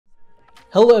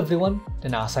Hello everyone,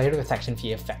 Danasa here with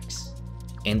ActionVFX.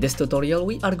 In this tutorial,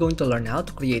 we are going to learn how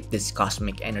to create this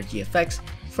cosmic energy effects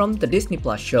from the Disney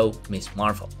Plus show Ms.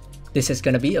 Marvel. This is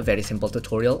going to be a very simple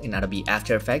tutorial in Adobe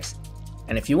After Effects,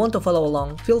 and if you want to follow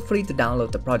along, feel free to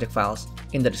download the project files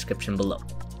in the description below.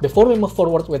 Before we move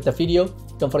forward with the video,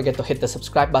 don't forget to hit the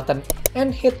subscribe button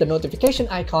and hit the notification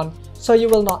icon so you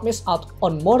will not miss out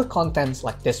on more contents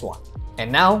like this one.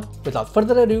 And now, without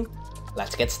further ado,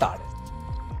 let's get started.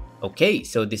 Okay,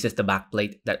 so this is the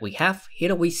backplate that we have.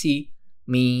 Here we see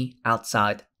me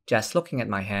outside just looking at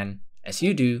my hand as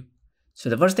you do.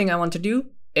 So the first thing I want to do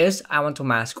is I want to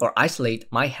mask or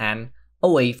isolate my hand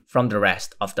away from the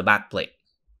rest of the backplate.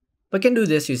 We can do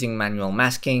this using manual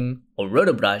masking or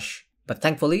roto brush, but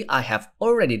thankfully I have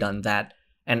already done that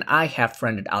and I have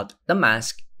rendered out the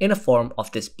mask in a form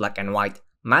of this black and white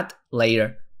matte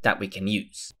layer that we can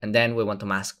use. And then we want to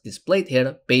mask this plate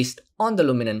here based on the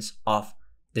luminance of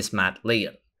this matte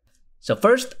layer. So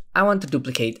first, I want to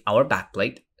duplicate our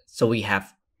backplate so we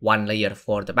have one layer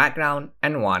for the background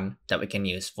and one that we can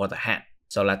use for the hand.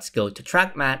 So let's go to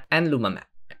Track Matte and Luma Matte.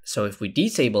 So if we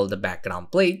disable the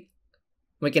background plate,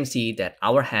 we can see that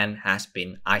our hand has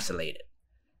been isolated.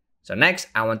 So next,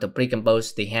 I want to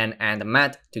pre-compose the hand and the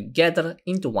matte together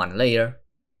into one layer.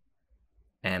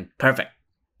 And perfect.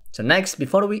 So next,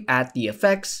 before we add the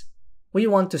effects, we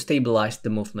want to stabilize the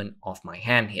movement of my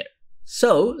hand here.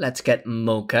 So let's get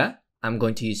Mocha. I'm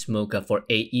going to use Mocha for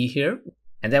AE here.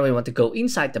 And then we want to go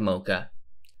inside the Mocha.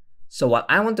 So what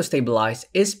I want to stabilize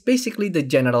is basically the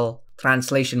general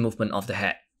translation movement of the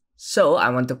head. So I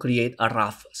want to create a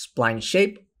rough spline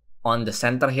shape on the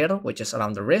center here, which is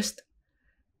around the wrist.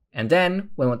 And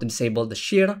then we want to disable the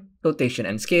shear, rotation,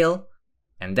 and scale.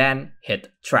 And then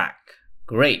hit track.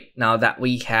 Great. Now that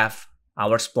we have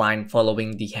our spline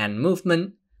following the hand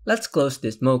movement, let's close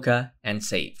this Mocha and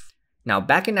save. Now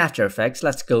back in After Effects,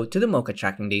 let's go to the Mocha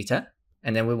tracking data.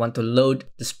 And then we want to load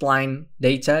the spline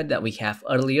data that we have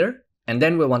earlier. And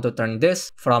then we want to turn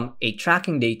this from a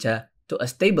tracking data to a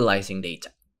stabilizing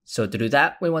data. So to do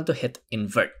that, we want to hit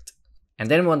invert. And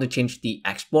then we want to change the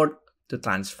export to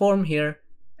transform here.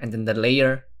 And then the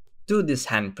layer to this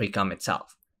hand precom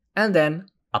itself. And then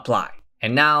apply.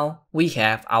 And now we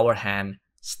have our hand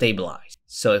stabilized.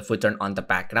 So if we turn on the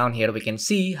background here, we can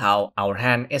see how our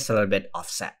hand is a little bit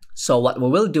offset. So what we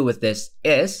will do with this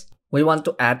is we want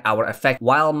to add our effect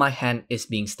while my hand is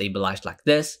being stabilized like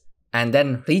this and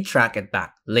then retrack it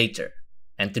back later.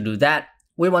 And to do that,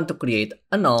 we want to create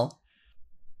a null.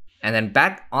 And then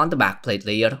back on the backplate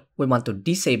layer, we want to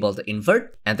disable the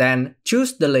invert and then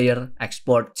choose the layer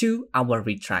export to our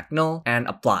retract null and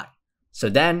apply. So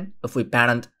then if we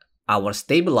parent our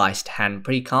stabilized hand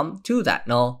precom to that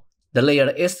null, the layer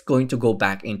is going to go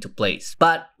back into place.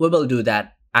 But we will do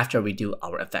that after we do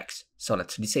our effects. So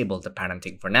let's disable the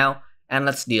parenting for now and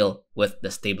let's deal with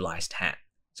the stabilized hand.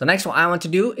 So next what I want to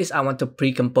do is I want to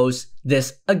pre-compose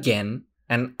this again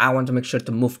and I want to make sure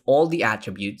to move all the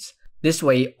attributes. This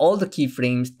way all the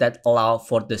keyframes that allow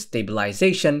for the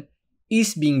stabilization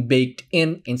is being baked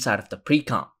in inside of the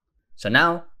precom. So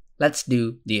now let's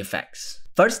do the effects.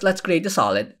 First let's create a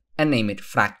solid and name it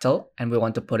fractal and we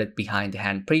want to put it behind the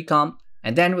hand precom.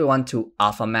 And then we want to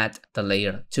alpha matte the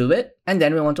layer to it. And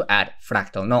then we want to add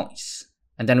fractal noise.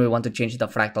 And then we want to change the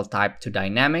fractal type to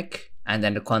dynamic. And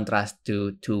then the contrast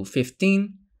to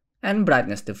 215. And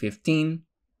brightness to 15.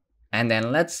 And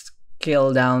then let's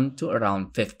scale down to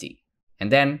around 50.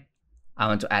 And then I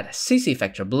want to add CC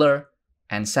factor blur.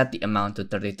 And set the amount to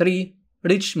 33.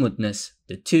 Ridge smoothness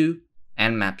to 2.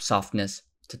 And map softness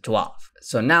to 12.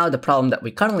 So now the problem that we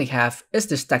currently have is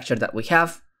this texture that we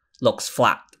have looks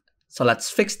flat. So let's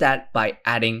fix that by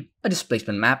adding a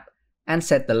displacement map and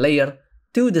set the layer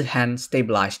to the hand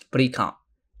stabilized precom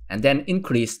and then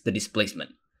increase the displacement.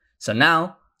 So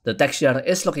now the texture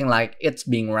is looking like it's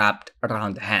being wrapped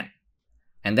around the hand.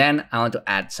 And then I want to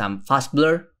add some fast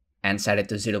blur and set it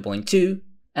to 0.2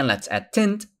 and let's add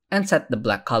tint and set the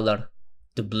black color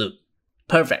to blue.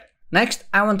 Perfect. Next,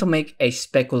 I want to make a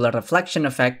specular reflection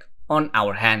effect on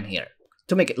our hand here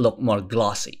to make it look more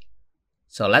glossy.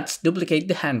 So let's duplicate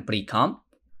the hand precom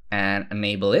and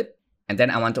enable it. And then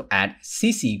I want to add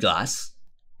CC glass.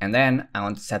 And then I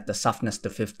want to set the softness to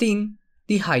 15,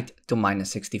 the height to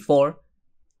 -64.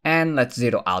 And let's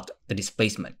zero out the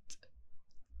displacement.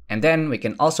 And then we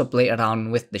can also play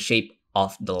around with the shape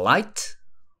of the light.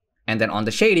 And then on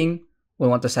the shading, we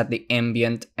want to set the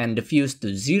ambient and diffuse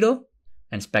to 0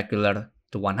 and specular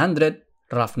to 100,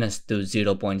 roughness to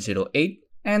 0.08,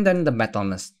 and then the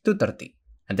metalness to 30.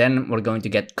 And then we're going to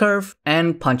get curve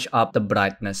and punch up the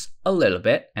brightness a little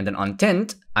bit. And then on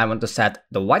tint, I want to set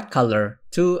the white color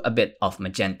to a bit of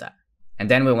magenta. And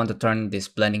then we want to turn this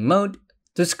blending mode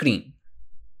to screen.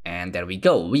 And there we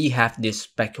go. We have these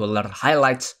specular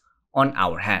highlights on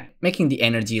our hand, making the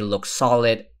energy look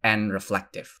solid and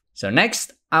reflective. So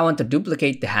next, I want to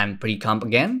duplicate the hand pre-comp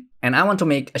again, and I want to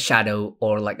make a shadow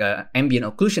or like an ambient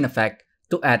occlusion effect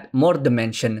to add more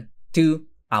dimension to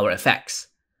our effects.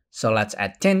 So let's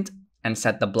add tint and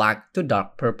set the black to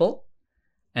dark purple.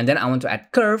 And then I want to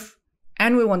add curve,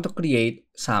 and we want to create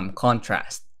some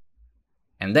contrast.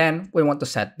 And then we want to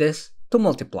set this to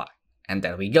multiply. And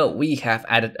there we go. We have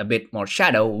added a bit more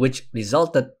shadow, which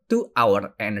resulted to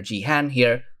our energy hand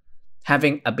here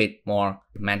having a bit more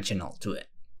dimensional to it.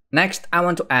 Next, I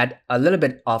want to add a little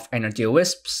bit of energy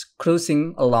wisps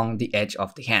cruising along the edge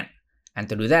of the hand. And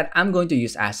to do that, I'm going to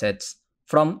use assets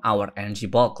from our energy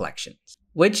ball collection,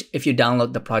 which if you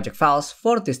download the project files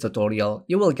for this tutorial,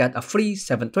 you will get a free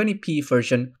 720p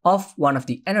version of one of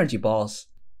the energy balls.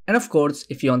 And of course,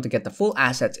 if you want to get the full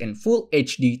assets in full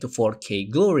HD to 4K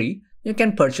glory, you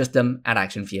can purchase them at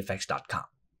ActionVFX.com.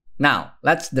 Now,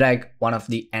 let's drag one of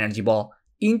the energy ball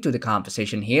into the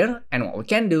composition here, and what we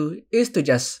can do is to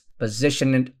just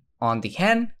position it on the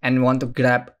hand, and we want to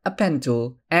grab a pen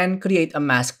tool and create a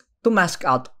mask to mask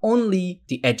out only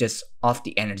the edges of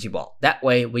the energy ball. That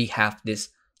way we have this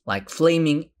like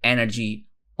flaming energy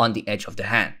on the edge of the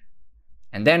hand.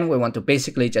 And then we want to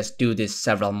basically just do this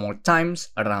several more times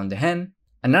around the hand.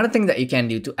 Another thing that you can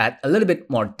do to add a little bit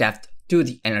more depth to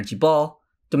the energy ball,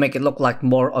 to make it look like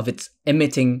more of it's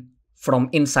emitting from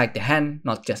inside the hand,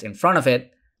 not just in front of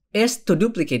it, is to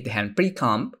duplicate the hand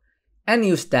pre-comp and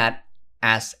use that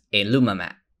as a Luma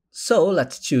matte. So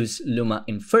let's choose Luma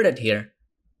inverted here.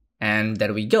 And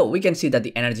there we go. We can see that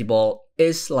the energy ball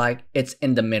is like it's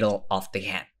in the middle of the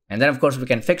hand. And then of course we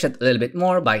can fix it a little bit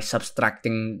more by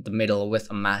subtracting the middle with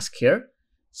a mask here,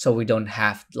 so we don't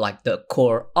have like the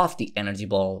core of the energy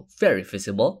ball very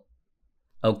visible.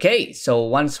 Okay, so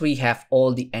once we have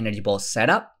all the energy balls set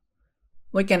up,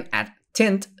 we can add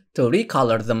tint to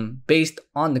recolor them based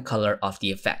on the color of the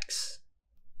effects.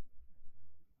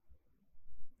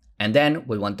 And then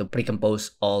we want to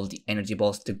pre-compose all the energy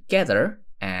balls together,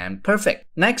 and perfect.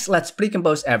 Next, let's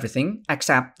pre-compose everything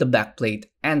except the backplate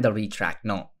and the retract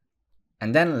node.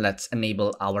 And then let's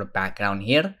enable our background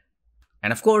here.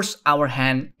 And of course, our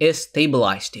hand is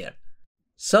stabilized here.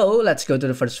 So let's go to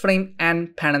the first frame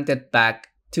and parent it back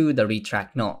to the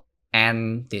retract node.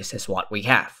 And this is what we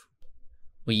have.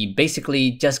 We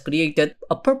basically just created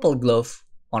a purple glove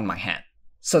on my hand.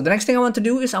 So the next thing I want to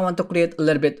do is I want to create a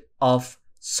little bit of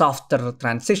softer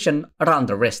transition around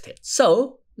the wrist here.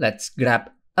 So let's grab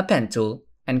a pen tool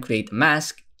and create a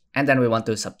mask, and then we want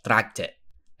to subtract it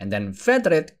and then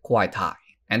feather it quite high.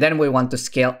 And then we want to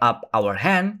scale up our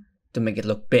hand to make it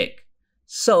look big.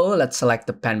 So let's select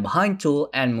the pen behind tool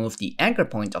and move the anchor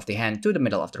point of the hand to the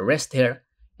middle of the wrist here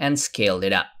and scale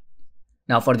it up.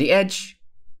 Now for the edge,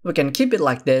 we can keep it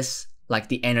like this, like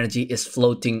the energy is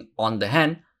floating on the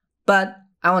hand, but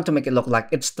I want to make it look like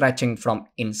it's stretching from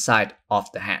inside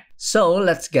of the hand. So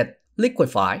let's get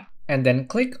liquefy and then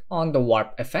click on the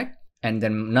warp effect and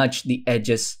then nudge the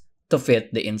edges to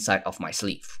fit the inside of my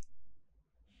sleeve.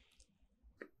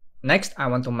 Next, I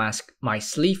want to mask my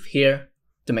sleeve here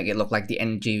to make it look like the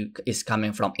energy is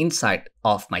coming from inside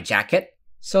of my jacket.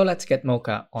 So let's get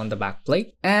Mocha on the back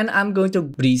plate, and I'm going to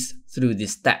breeze through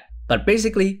this step. But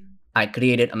basically, I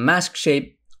created a mask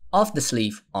shape of the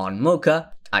sleeve on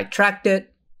Mocha. I tracked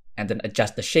it and then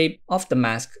adjust the shape of the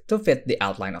mask to fit the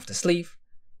outline of the sleeve.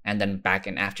 And then back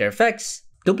in After Effects,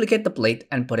 duplicate the plate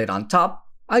and put it on top.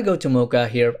 I go to Mocha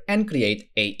here and create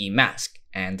AE mask.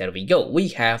 And there we go. We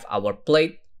have our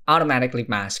plate automatically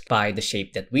masked by the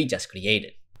shape that we just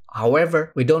created.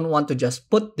 However, we don't want to just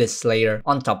put this layer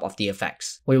on top of the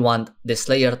effects. We want this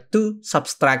layer to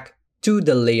subtract to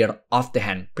the layer of the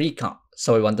hand pre-comp.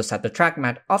 So we want to set the track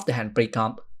matte of the hand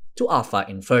pre-comp to alpha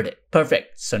inverted.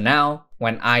 Perfect. So now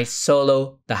when I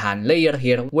solo the hand layer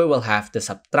here, we will have the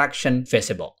subtraction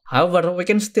visible. However, we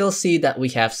can still see that we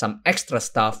have some extra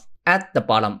stuff at the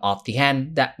bottom of the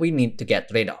hand that we need to get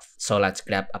rid of. So let's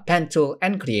grab a pen tool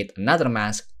and create another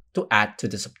mask to add to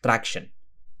the subtraction.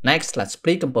 Next, let's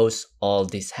pre-compose all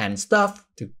this hand stuff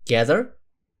together.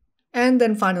 And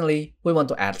then finally, we want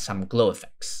to add some glow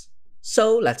effects.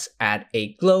 So let's add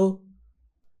a glow.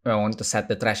 I want to set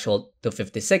the threshold to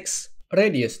 56,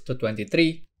 radius to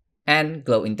 23, and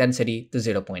glow intensity to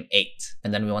 0.8.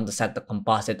 And then we want to set the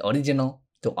composite original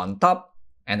to on top,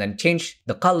 and then change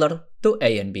the color to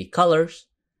A and B colors.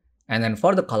 And then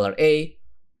for the color A,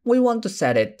 we want to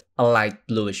set it a light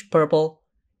bluish purple.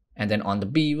 And then on the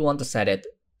B, we want to set it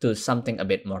to something a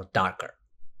bit more darker.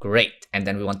 Great. And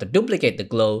then we want to duplicate the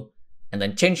glow and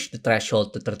then change the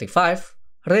threshold to 35,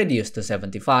 radius to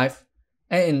 75,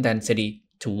 and intensity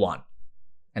to 1,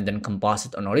 and then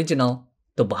composite on original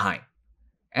to behind,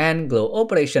 and glow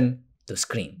operation to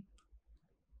screen.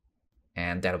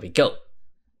 And there we go.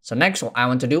 So next, what I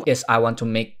want to do is I want to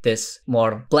make this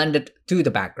more blended to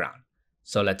the background.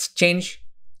 So let's change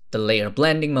the layer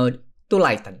blending mode to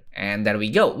lighten. And there we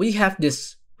go. We have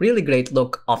this really great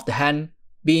look of the hand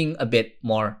being a bit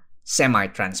more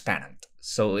semi-transparent.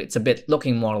 So it's a bit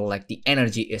looking more like the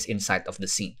energy is inside of the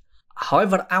scene.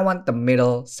 However, I want the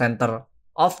middle center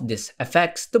of this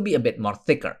effects to be a bit more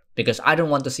thicker because I don't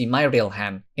want to see my real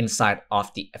hand inside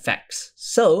of the effects.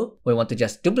 So we want to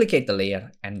just duplicate the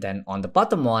layer, and then on the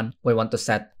bottom one, we want to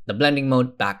set the blending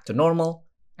mode back to normal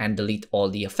and delete all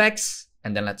the effects,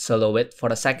 and then let's solo it for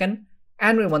a second,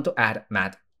 and we want to add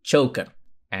matte choker.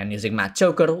 And using matte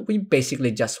choker, we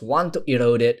basically just want to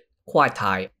erode it quite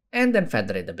high and then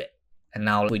feather it a bit. And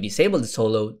now we disable the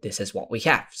solo, this is what we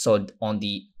have. So on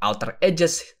the outer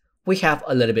edges, we have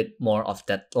a little bit more of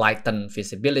that lightened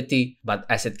visibility, but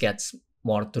as it gets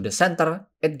more to the center,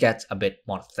 it gets a bit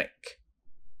more thick.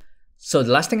 So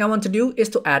the last thing I want to do is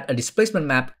to add a displacement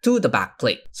map to the back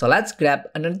plate. So let's grab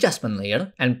an adjustment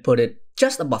layer and put it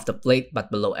just above the plate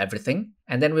but below everything.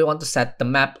 And then we want to set the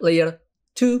map layer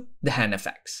to the hand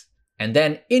effects. And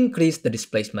then increase the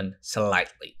displacement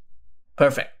slightly.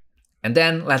 Perfect. And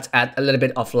then let's add a little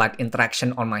bit of light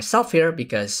interaction on myself here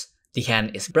because the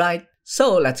hand is bright.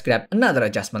 So let's grab another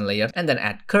adjustment layer and then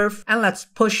add curve, and let's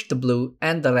push the blue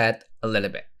and the red a little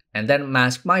bit. And then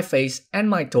mask my face and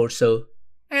my torso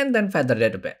and then feather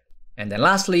it a bit. And then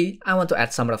lastly, I want to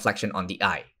add some reflection on the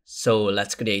eye. So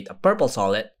let's create a purple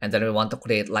solid, and then we want to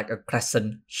create like a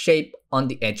crescent shape on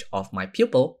the edge of my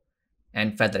pupil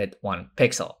and feather it 1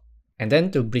 pixel. And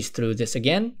then to breeze through this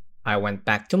again, I went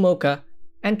back to Mocha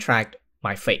and tracked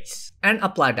my face and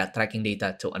applied that tracking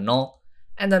data to a null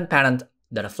and then parent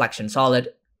the reflection solid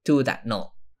to that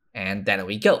null. And there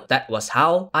we go. That was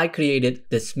how I created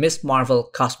this Miss Marvel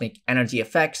cosmic energy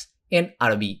effects in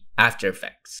Adobe After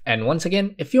Effects. And once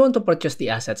again, if you want to purchase the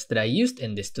assets that I used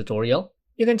in this tutorial,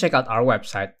 you can check out our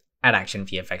website at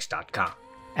ActionVFX.com.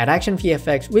 At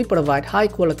ActionVFX, we provide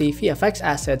high-quality VFX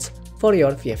assets for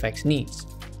your VFX needs.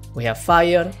 We have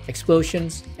fire,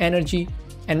 explosions, energy,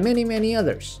 and many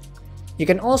others. You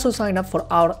can also sign up for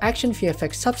our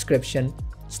ActionVFX subscription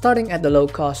starting at the low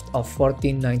cost of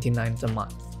 $14.99 a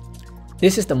month.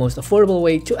 This is the most affordable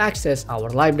way to access our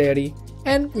library,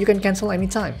 and you can cancel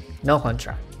anytime, no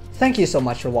contract. Thank you so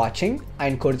much for watching. I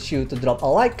encourage you to drop a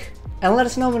like and let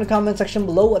us know in the comment section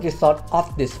below what you thought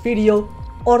of this video,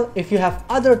 or if you have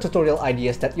other tutorial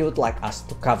ideas that you would like us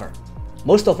to cover.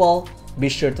 Most of all, be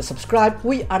sure to subscribe.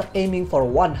 We are aiming for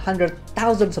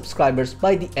 100,000 subscribers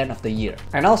by the end of the year.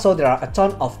 And also there are a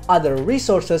ton of other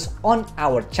resources on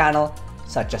our channel,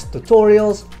 such as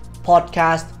tutorials,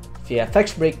 podcasts,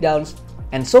 VFX breakdowns,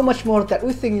 and so much more that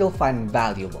we think you'll find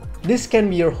valuable. This can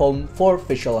be your home for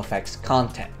visual effects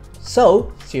content.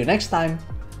 So, see you next time.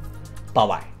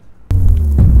 Bye-bye.